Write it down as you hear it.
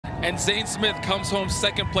And Zane Smith comes home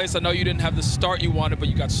second place. I know you didn't have the start you wanted, but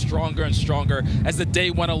you got stronger and stronger as the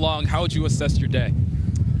day went along. How would you assess your day?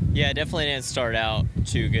 Yeah, definitely didn't start out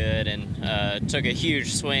too good, and took a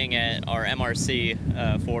huge swing at our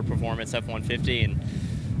MRC Ford Performance F-150,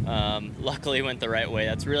 and luckily went the right way.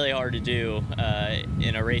 That's really hard to do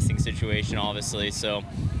in a racing situation, obviously. So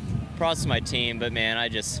props to my team, but man, I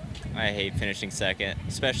hate finishing second,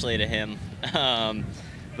 especially to him.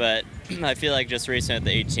 But I feel like just racing at the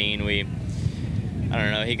 18, I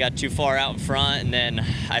don't know, he got too far out in front, and then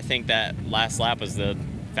I think that last lap was the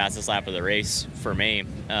fastest lap of the race for me.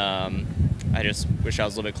 I just wish I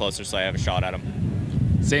was a little bit closer so I have a shot at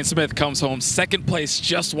him. Zane Smith comes home second place,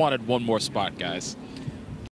 just wanted one more spot, guys.